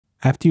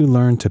After you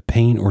learn to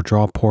paint or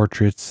draw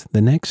portraits, the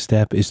next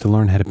step is to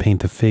learn how to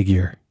paint the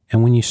figure.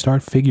 And when you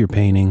start figure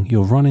painting,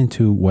 you'll run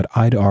into what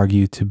I'd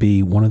argue to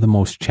be one of the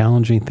most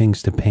challenging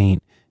things to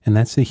paint, and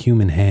that's the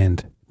human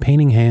hand.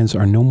 Painting hands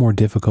are no more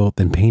difficult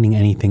than painting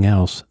anything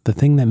else. The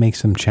thing that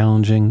makes them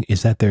challenging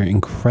is that they're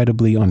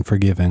incredibly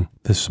unforgiving.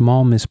 The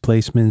small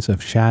misplacements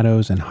of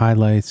shadows and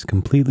highlights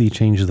completely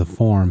change the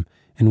form,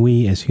 and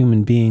we as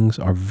human beings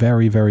are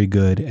very, very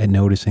good at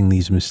noticing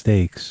these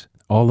mistakes.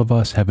 All of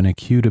us have an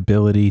acute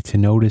ability to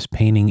notice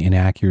painting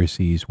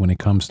inaccuracies when it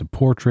comes to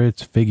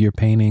portraits, figure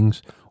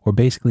paintings, or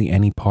basically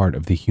any part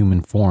of the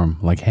human form,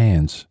 like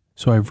hands.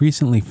 So I've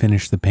recently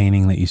finished the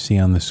painting that you see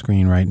on the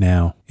screen right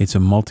now. It's a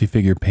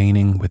multi-figure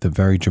painting with a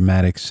very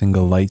dramatic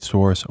single light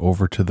source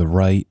over to the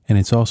right, and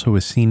it's also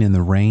a scene in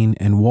the rain,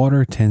 and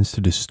water tends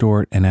to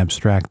distort and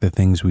abstract the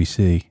things we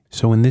see.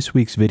 So in this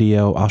week's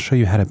video, I'll show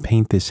you how to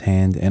paint this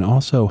hand and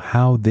also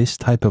how this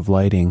type of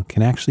lighting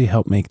can actually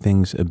help make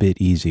things a bit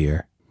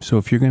easier. So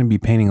if you're going to be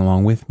painting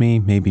along with me,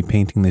 maybe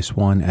painting this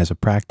one as a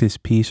practice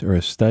piece or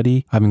a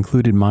study, I've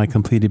included my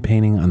completed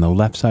painting on the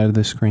left side of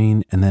the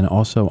screen, and then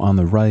also on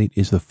the right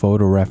is the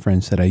photo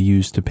reference that I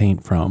used to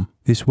paint from.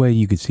 This way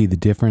you could see the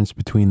difference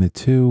between the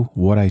two,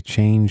 what I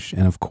changed,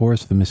 and of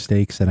course the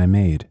mistakes that I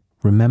made.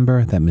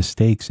 Remember that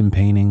mistakes in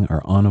painting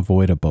are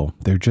unavoidable.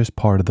 They're just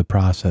part of the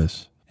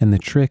process. And the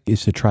trick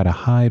is to try to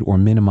hide or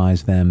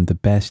minimize them the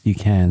best you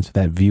can so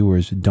that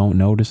viewers don't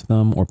notice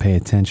them or pay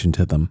attention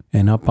to them.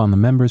 And up on the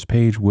members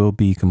page, we'll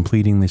be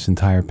completing this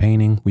entire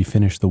painting. We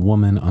finished the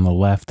woman on the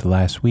left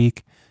last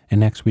week,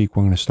 and next week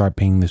we're going to start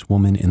painting this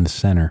woman in the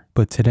center.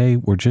 But today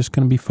we're just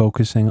going to be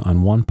focusing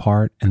on one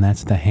part, and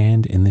that's the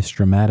hand in this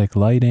dramatic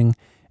lighting,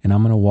 and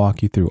I'm going to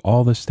walk you through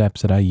all the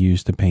steps that I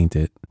used to paint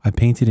it. I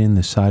painted in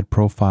the side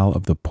profile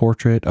of the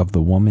portrait of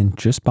the woman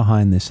just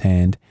behind this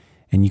hand.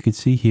 And you can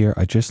see here,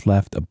 I just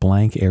left a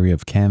blank area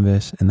of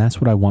canvas, and that's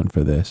what I want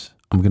for this.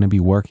 I'm going to be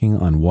working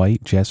on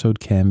white gessoed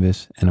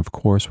canvas, and of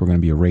course, we're going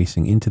to be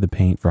erasing into the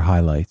paint for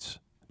highlights.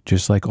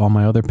 Just like all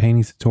my other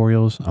painting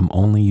tutorials, I'm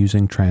only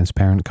using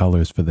transparent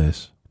colors for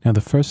this. Now, the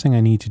first thing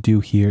I need to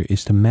do here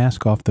is to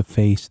mask off the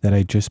face that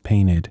I just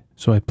painted.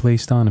 So I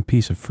placed on a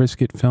piece of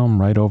Frisket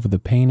film right over the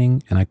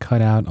painting, and I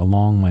cut out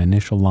along my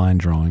initial line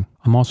drawing.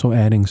 I'm also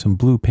adding some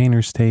blue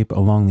painter's tape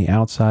along the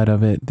outside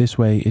of it. This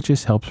way, it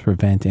just helps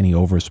prevent any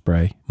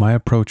overspray. My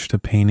approach to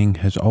painting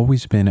has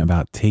always been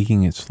about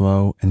taking it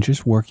slow and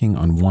just working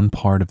on one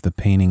part of the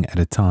painting at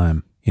a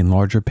time. In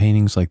larger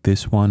paintings like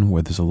this one,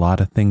 where there's a lot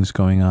of things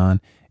going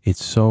on,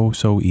 it's so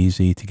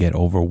easy to get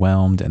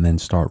overwhelmed and then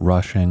start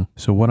rushing.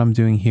 So what I'm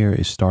doing here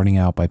is starting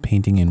out by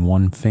painting in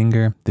one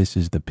finger. This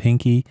is the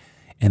pinky.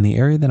 And the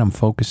area that I'm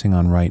focusing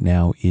on right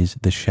now is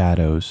the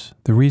shadows.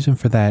 The reason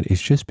for that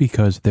is just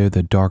because they're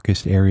the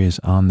darkest areas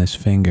on this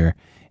finger.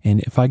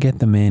 And if I get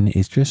them in,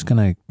 it's just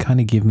gonna kind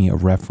of give me a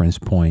reference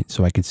point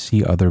so I could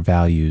see other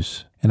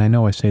values. And I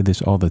know I say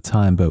this all the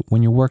time, but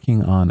when you're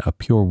working on a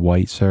pure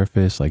white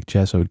surface like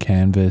gessoed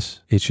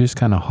canvas, it's just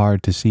kind of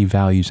hard to see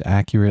values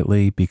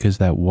accurately because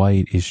that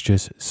white is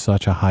just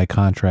such a high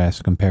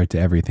contrast compared to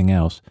everything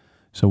else.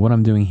 So what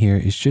I'm doing here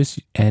is just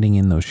adding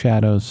in those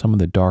shadows, some of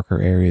the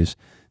darker areas,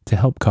 to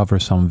help cover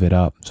some of it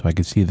up so I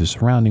could see the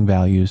surrounding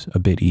values a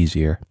bit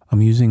easier.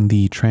 I'm using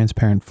the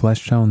transparent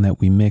flesh tone that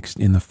we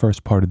mixed in the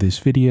first part of this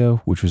video,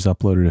 which was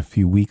uploaded a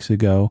few weeks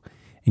ago.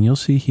 And you'll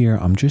see here,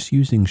 I'm just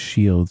using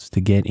shields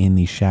to get in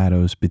the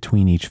shadows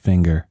between each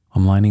finger.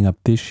 I'm lining up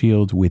this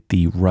shield with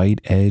the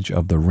right edge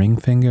of the ring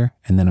finger,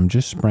 and then I'm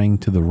just spraying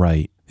to the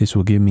right. This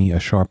will give me a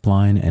sharp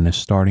line and a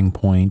starting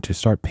point to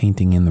start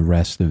painting in the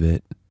rest of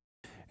it.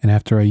 And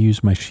after I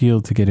used my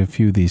shield to get a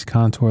few of these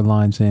contour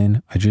lines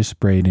in, I just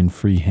sprayed in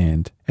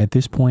freehand. At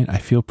this point, I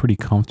feel pretty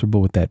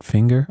comfortable with that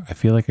finger. I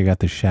feel like I got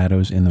the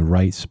shadows in the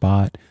right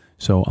spot.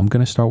 So I'm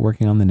going to start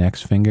working on the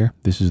next finger.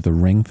 This is the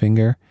ring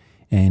finger.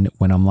 And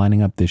when I'm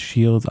lining up this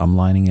shield, I'm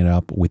lining it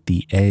up with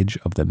the edge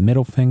of the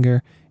middle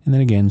finger. And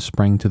then again,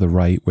 spraying to the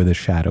right where the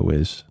shadow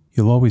is.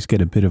 You'll always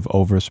get a bit of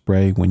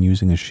overspray when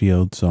using a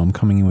shield. So I'm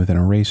coming in with an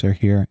eraser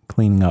here,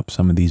 cleaning up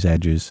some of these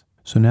edges.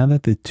 So now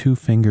that the two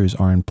fingers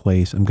are in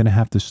place, I'm going to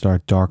have to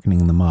start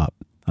darkening them up.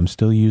 I'm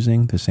still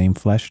using the same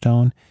flesh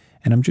tone,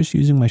 and I'm just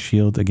using my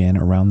shield again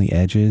around the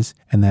edges,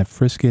 and that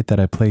frisket that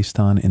I placed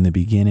on in the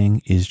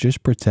beginning is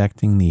just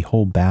protecting the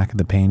whole back of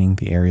the painting,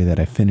 the area that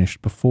I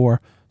finished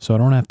before, so I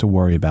don't have to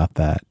worry about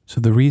that.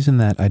 So the reason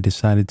that I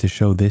decided to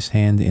show this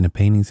hand in a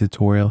painting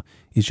tutorial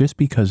is just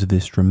because of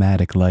this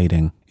dramatic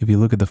lighting. If you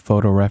look at the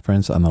photo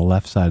reference on the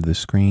left side of the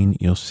screen,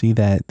 you'll see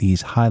that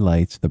these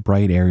highlights, the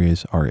bright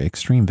areas, are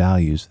extreme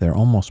values. They're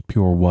almost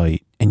pure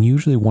white. And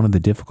usually one of the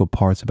difficult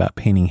parts about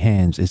painting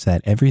hands is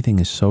that everything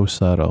is so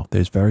subtle.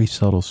 There's very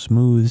subtle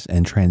smooths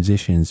and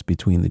transitions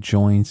between the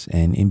joints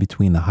and in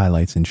between the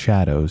highlights and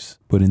shadows.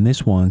 But in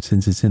this one,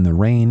 since it's in the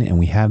rain and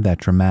we have that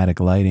dramatic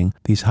lighting,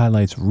 these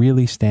highlights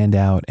really stand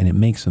out and it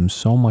makes them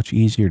so much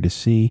easier to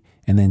see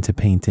and then to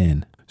paint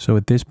in. So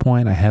at this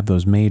point, I have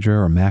those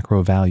major or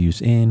macro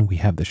values in, we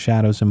have the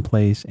shadows in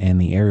place and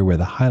the area where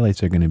the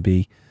highlights are going to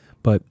be.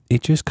 but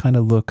it just kind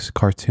of looks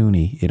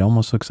cartoony. It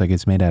almost looks like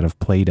it's made out of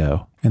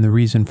Play-Doh. And the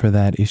reason for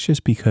that is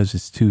just because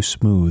it's too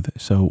smooth.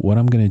 So what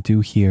I'm going to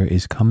do here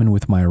is come in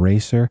with my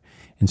eraser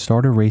and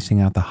start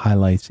erasing out the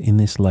highlights in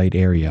this light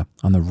area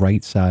on the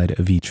right side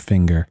of each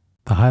finger.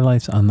 The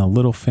highlights on the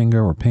little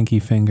finger or pinky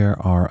finger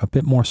are a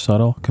bit more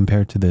subtle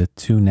compared to the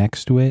two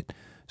next to it.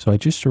 So I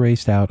just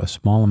erased out a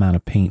small amount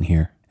of paint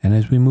here. And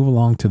as we move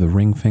along to the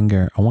ring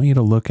finger, I want you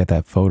to look at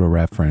that photo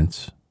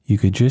reference. You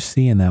could just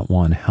see in that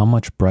one how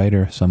much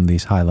brighter some of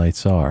these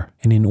highlights are.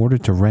 And in order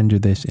to render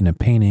this in a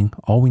painting,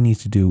 all we need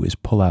to do is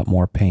pull out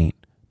more paint.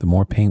 The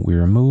more paint we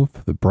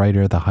remove, the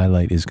brighter the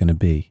highlight is going to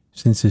be.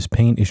 Since this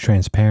paint is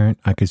transparent,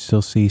 I could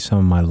still see some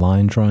of my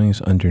line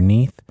drawings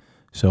underneath.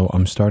 So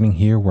I'm starting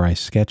here where I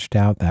sketched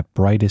out that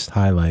brightest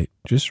highlight,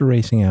 just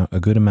erasing out a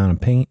good amount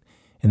of paint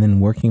and then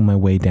working my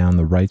way down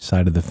the right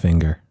side of the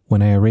finger.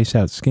 When I erase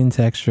out skin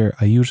texture,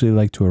 I usually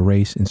like to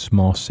erase in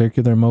small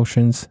circular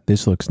motions.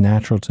 This looks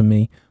natural to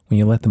me. When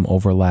you let them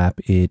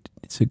overlap,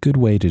 it's a good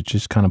way to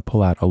just kind of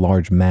pull out a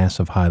large mass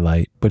of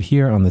highlight. But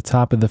here on the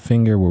top of the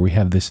finger where we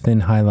have this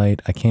thin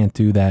highlight, I can't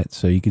do that.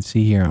 So you can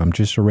see here, I'm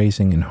just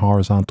erasing in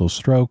horizontal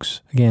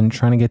strokes. Again,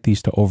 trying to get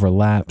these to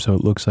overlap so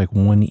it looks like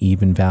one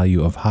even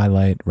value of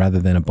highlight rather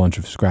than a bunch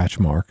of scratch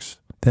marks.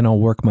 Then I'll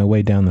work my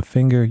way down the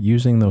finger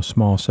using those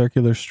small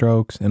circular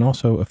strokes and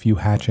also a few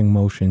hatching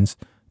motions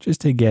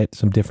just to get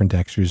some different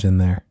textures in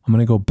there. I'm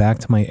going to go back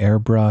to my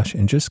airbrush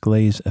and just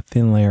glaze a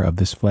thin layer of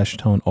this flesh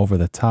tone over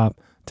the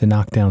top to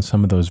knock down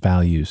some of those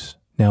values.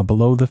 Now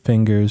below the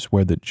fingers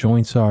where the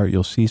joints are,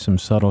 you'll see some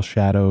subtle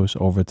shadows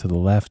over to the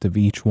left of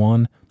each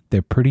one.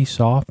 They're pretty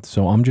soft,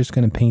 so I'm just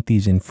going to paint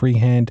these in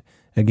freehand.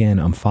 Again,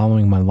 I'm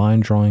following my line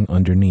drawing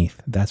underneath.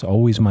 That's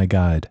always my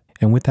guide.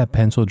 And with that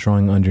pencil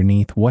drawing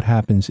underneath, what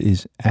happens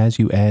is as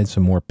you add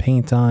some more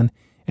paint on,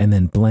 and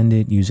then blend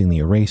it using the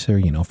eraser,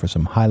 for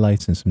some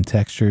highlights and some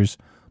textures,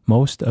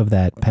 most of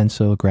that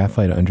pencil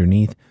graphite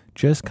underneath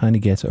just kind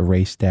of gets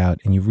erased out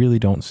and you really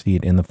don't see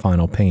it in the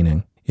final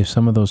painting. If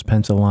some of those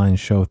pencil lines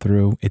show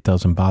through, it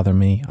doesn't bother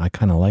me. I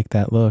kind of like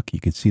that look.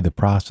 You could see the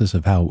process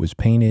of how it was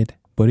painted.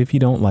 But if you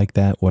don't like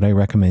that, what I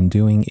recommend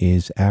doing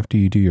is after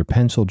you do your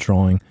pencil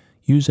drawing,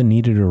 use a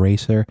kneaded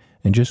eraser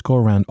and just go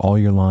around all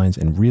your lines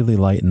and really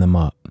lighten them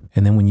up.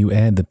 And then when you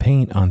add the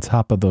paint on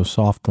top of those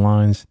soft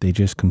lines, they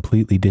just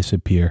completely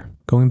disappear.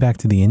 Going back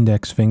to the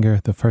index finger,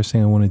 the first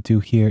thing I want to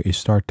do here is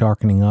start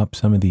darkening up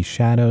some of these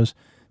shadows.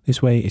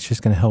 This way, it's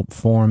just going to help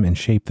form and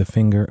shape the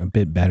finger a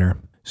bit better.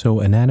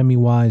 So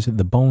anatomy-wise,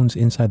 the bones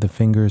inside the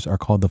fingers are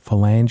called the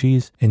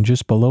phalanges, and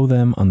just below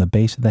them on the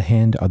base of the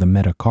hand are the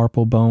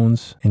metacarpal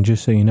bones. And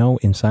just so you know,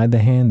 inside the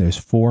hand, there's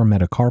 4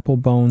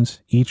 metacarpal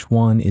bones. Each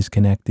one is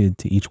connected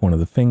to each one of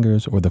the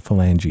fingers or the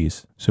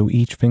phalanges. So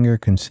each finger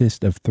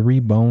consists of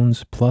 3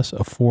 bones plus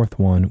a 4th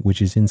one,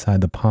 which is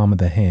inside the palm of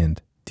the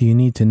hand. Do you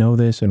need to know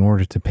this in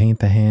order to paint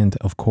the hand?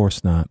 Of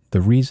course not. The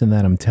reason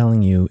that I'm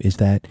telling you is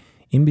that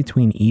in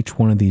between each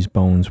one of these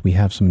bones, we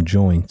have some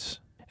joints.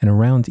 And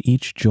around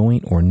each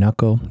joint or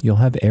knuckle, you'll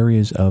have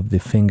areas of the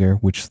finger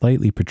which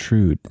slightly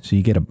protrude, so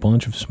you get a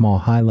bunch of small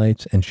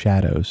highlights and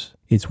shadows.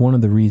 It's one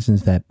of the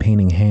reasons that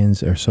painting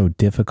hands are so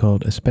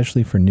difficult,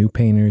 especially for new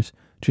painters,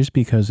 just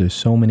because there's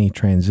so many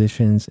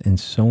transitions and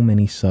so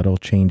many subtle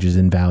changes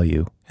in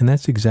value. And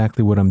that's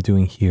exactly what I'm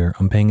doing here.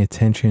 I'm paying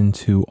attention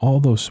to all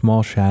those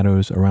small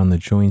shadows around the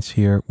joints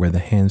here where the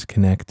hands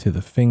connect to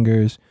the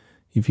fingers.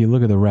 If you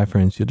look at the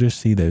reference, you'll just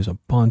see there's a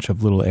bunch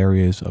of little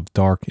areas of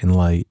dark and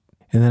light.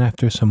 And then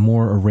after some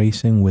more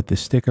erasing with the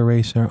stick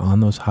eraser on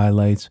those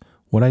highlights,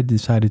 what I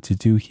decided to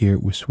do here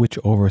was switch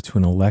over to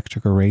an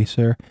electric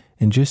eraser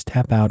and just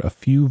tap out a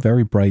few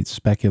very bright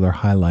specular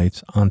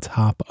highlights on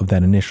top of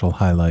that initial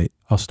highlight.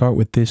 I'll start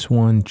with this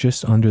one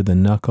just under the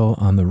knuckle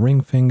on the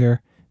ring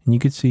finger. And you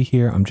can see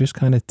here, I'm just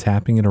kind of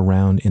tapping it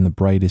around in the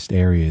brightest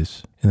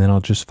areas. And then I'll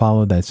just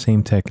follow that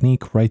same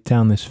technique right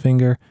down this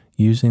finger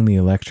using the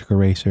electric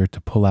eraser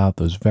to pull out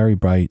those very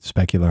bright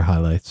specular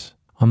highlights.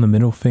 On the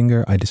middle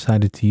finger, I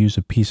decided to use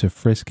a piece of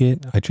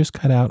Frisket. I just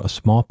cut out a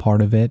small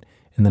part of it,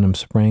 and then I'm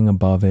spraying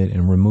above it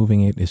and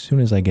removing it as soon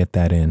as I get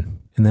that in.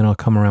 And then I'll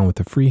come around with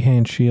the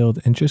freehand shield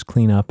and just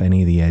clean up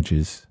any of the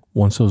edges.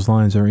 Once those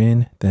lines are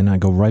in, then I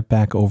go right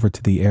back over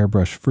to the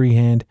airbrush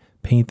freehand,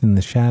 paint in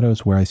the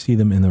shadows where I see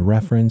them in the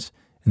reference,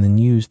 and then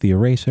use the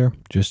eraser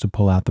just to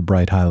pull out the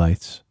bright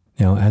highlights.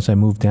 Now, as I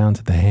move down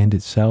to the hand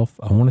itself,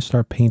 I want to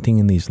start painting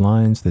in these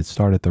lines that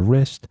start at the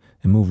wrist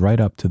and move right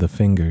up to the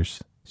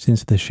fingers.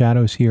 Since the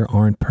shadows here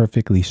aren't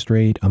perfectly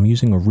straight, I'm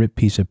using a ripped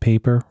piece of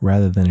paper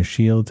rather than a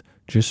shield,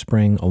 just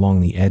spraying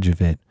along the edge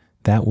of it.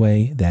 That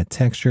way, that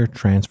texture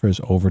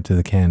transfers over to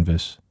the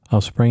canvas.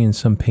 I'll spray in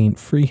some paint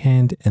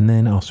freehand, and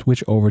then I'll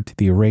switch over to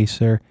the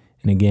eraser.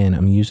 And again,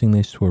 I'm using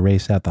this to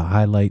erase out the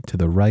highlight to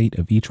the right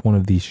of each one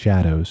of these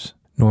shadows.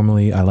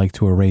 Normally, I like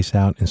to erase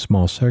out in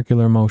small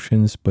circular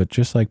motions, but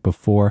just like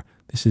before,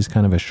 This is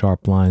kind of a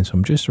sharp line, so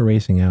I'm just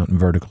erasing out in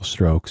vertical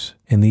strokes.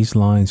 And these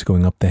lines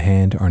going up the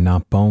hand are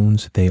not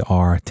bones, they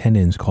are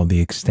tendons called the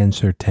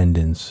extensor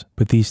tendons.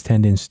 But these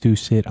tendons do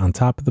sit on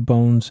top of the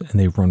bones, and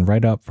they run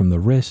right up from the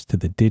wrist to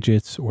the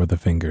digits or the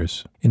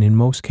fingers. And in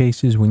most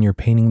cases, when you're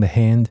painting the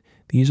hand,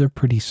 these are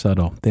pretty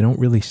subtle. They don't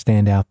really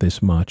stand out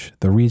this much.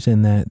 The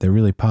reason that they're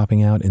really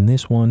popping out in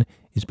this one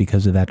is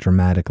because of that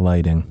dramatic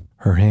lighting.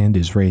 Her hand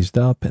is raised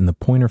up and the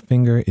pointer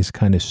finger is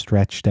kind of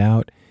stretched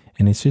out,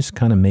 and it's just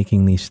kind of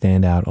making these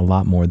stand out a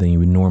lot more than you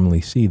would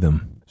normally see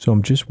them. So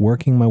I'm just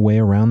working my way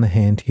around the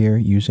hand here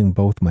using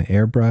both my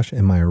airbrush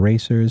and my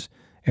erasers.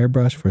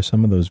 Airbrush for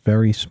some of those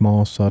very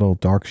small, subtle,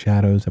 dark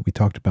shadows that we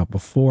talked about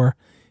before.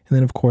 And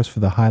then of course for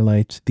the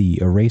highlights, the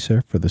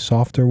eraser for the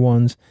softer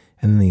ones,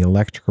 and then the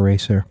electric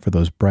eraser for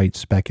those bright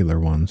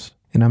specular ones.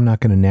 And I'm not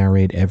going to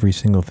narrate every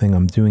single thing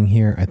I'm doing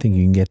here. I think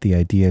you can get the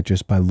idea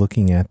just by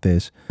looking at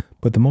this.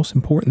 But the most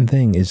important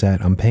thing is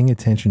that I'm paying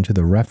attention to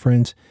the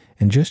reference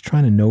and just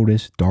trying to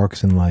notice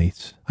darks and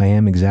lights. I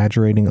am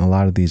exaggerating a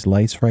lot of these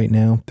lights right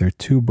now. They're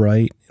too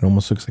bright. It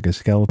almost looks like a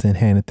skeleton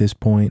hand at this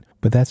point.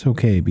 But that's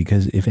okay,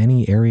 because if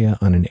any area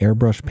on an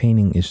airbrush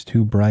painting is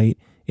too bright,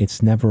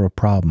 it's never a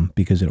problem,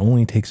 because it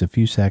only takes a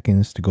few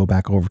seconds to go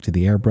back over to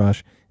the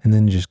airbrush and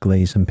then just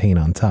glaze some paint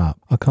on top.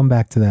 I'll come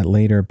back to that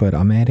later, but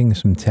I'm adding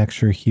some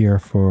texture here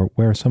for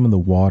where some of the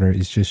water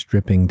is just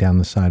dripping down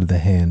the side of the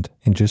hand.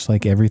 And just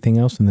like everything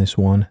else in this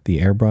one, the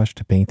airbrush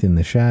to paint in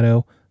the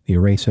shadow, the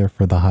eraser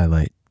for the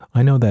highlight.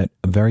 I know that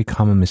a very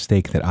common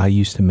mistake that I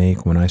used to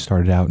make when I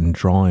started out in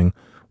drawing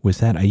was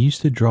that I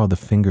used to draw the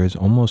fingers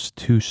almost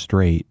too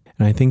straight.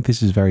 And I think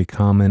this is very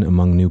common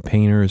among new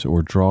painters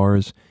or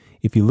drawers.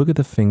 If you look at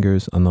the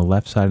fingers on the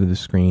left side of the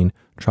screen,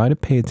 try to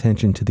pay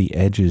attention to the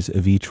edges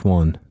of each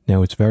one.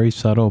 Now it's very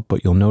subtle,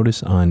 but you'll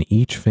notice on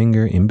each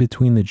finger in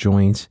between the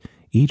joints,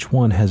 each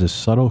one has a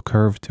subtle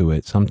curve to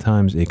it.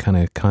 Sometimes it kind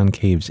of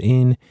concaves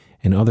in,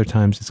 and other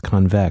times it's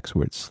convex,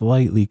 where it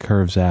slightly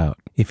curves out.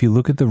 If you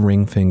look at the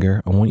ring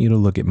finger, I want you to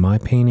look at my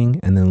painting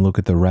and then look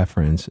at the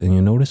reference, and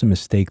you'll notice a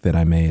mistake that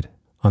I made.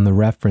 On the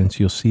reference,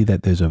 you'll see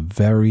that there's a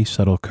very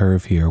subtle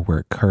curve here where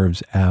it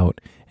curves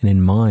out. And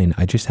in mine,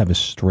 I just have a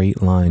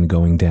straight line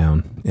going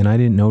down. And I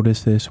didn't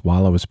notice this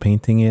while I was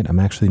painting it. I'm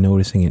actually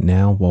noticing it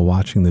now while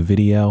watching the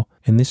video.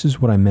 And this is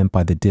what I meant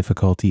by the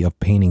difficulty of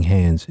painting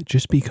hands,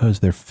 just because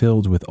they're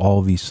filled with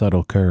all these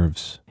subtle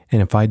curves.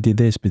 And if I did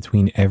this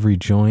between every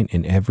joint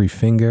and every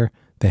finger,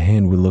 the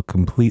hand would look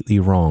completely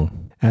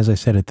wrong. As I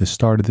said at the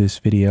start of this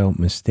video,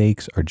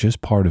 mistakes are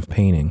just part of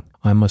painting.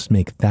 I must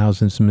make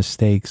thousands of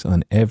mistakes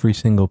on every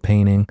single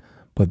painting,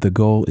 but the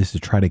goal is to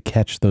try to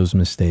catch those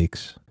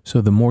mistakes. So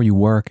the more you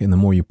work and the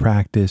more you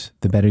practice,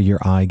 the better your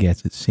eye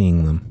gets at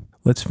seeing them.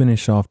 Let's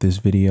finish off this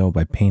video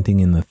by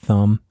painting in the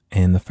thumb.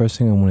 And the first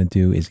thing I want to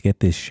do is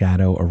get this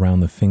shadow around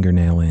the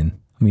fingernail in.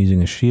 I'm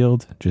using a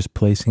shield, just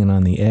placing it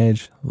on the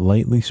edge,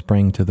 lightly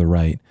spraying to the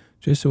right,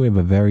 just so we have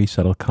a very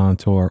subtle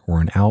contour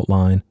or an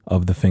outline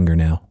of the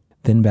fingernail.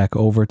 Then back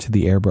over to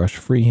the airbrush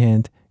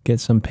freehand, get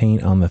some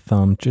paint on the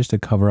thumb just to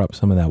cover up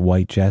some of that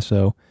white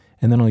gesso.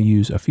 And then I'll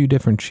use a few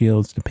different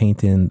shields to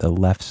paint in the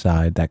left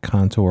side, that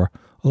contour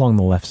along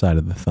the left side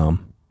of the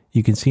thumb.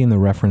 You can see in the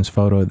reference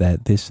photo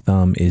that this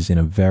thumb is in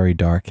a very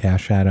dark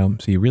cast shadow,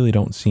 so you really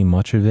don't see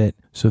much of it.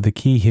 So the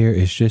key here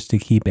is just to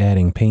keep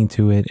adding paint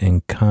to it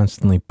and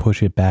constantly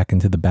push it back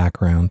into the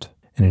background.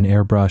 And an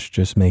airbrush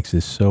just makes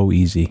this so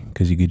easy,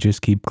 because you could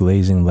just keep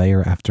glazing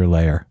layer after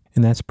layer.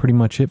 And that's pretty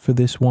much it for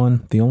this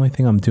one. The only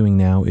thing I'm doing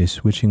now is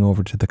switching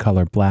over to the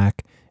color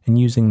black and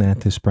using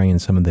that to spray in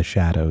some of the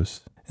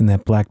shadows. And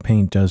that black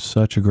paint does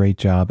such a great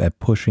job at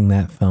pushing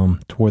that thumb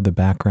toward the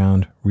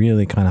background,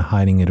 really kind of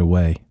hiding it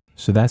away.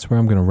 So that's where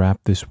I'm going to wrap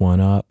this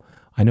one up.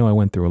 I know I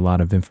went through a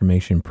lot of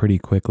information pretty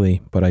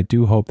quickly, but I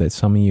do hope that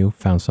some of you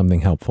found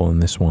something helpful in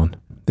this one.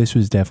 This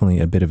was definitely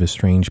a bit of a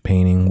strange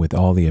painting with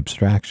all the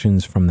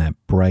abstractions from that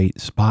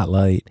bright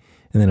spotlight,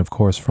 and then of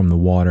course from the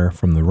water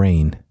from the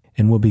rain.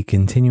 And we'll be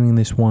continuing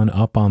this one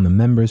up on the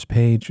members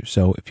page,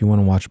 so if you want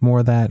to watch more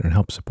of that and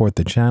help support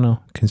the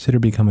channel, consider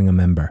becoming a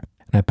member.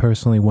 And I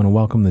personally want to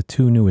welcome the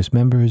two newest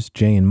members,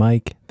 Jay and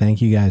Mike.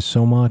 Thank you guys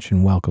so much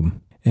and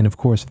welcome. And of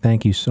course,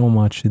 thank you so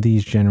much to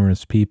these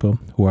generous people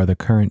who are the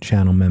current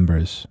channel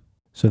members.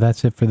 So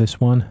that's it for this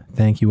one.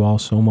 Thank you all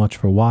so much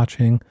for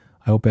watching.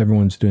 I hope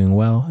everyone's doing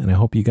well, and I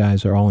hope you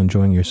guys are all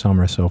enjoying your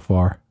summer so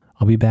far.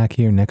 I'll be back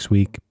here next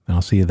week, and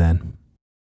I'll see you then.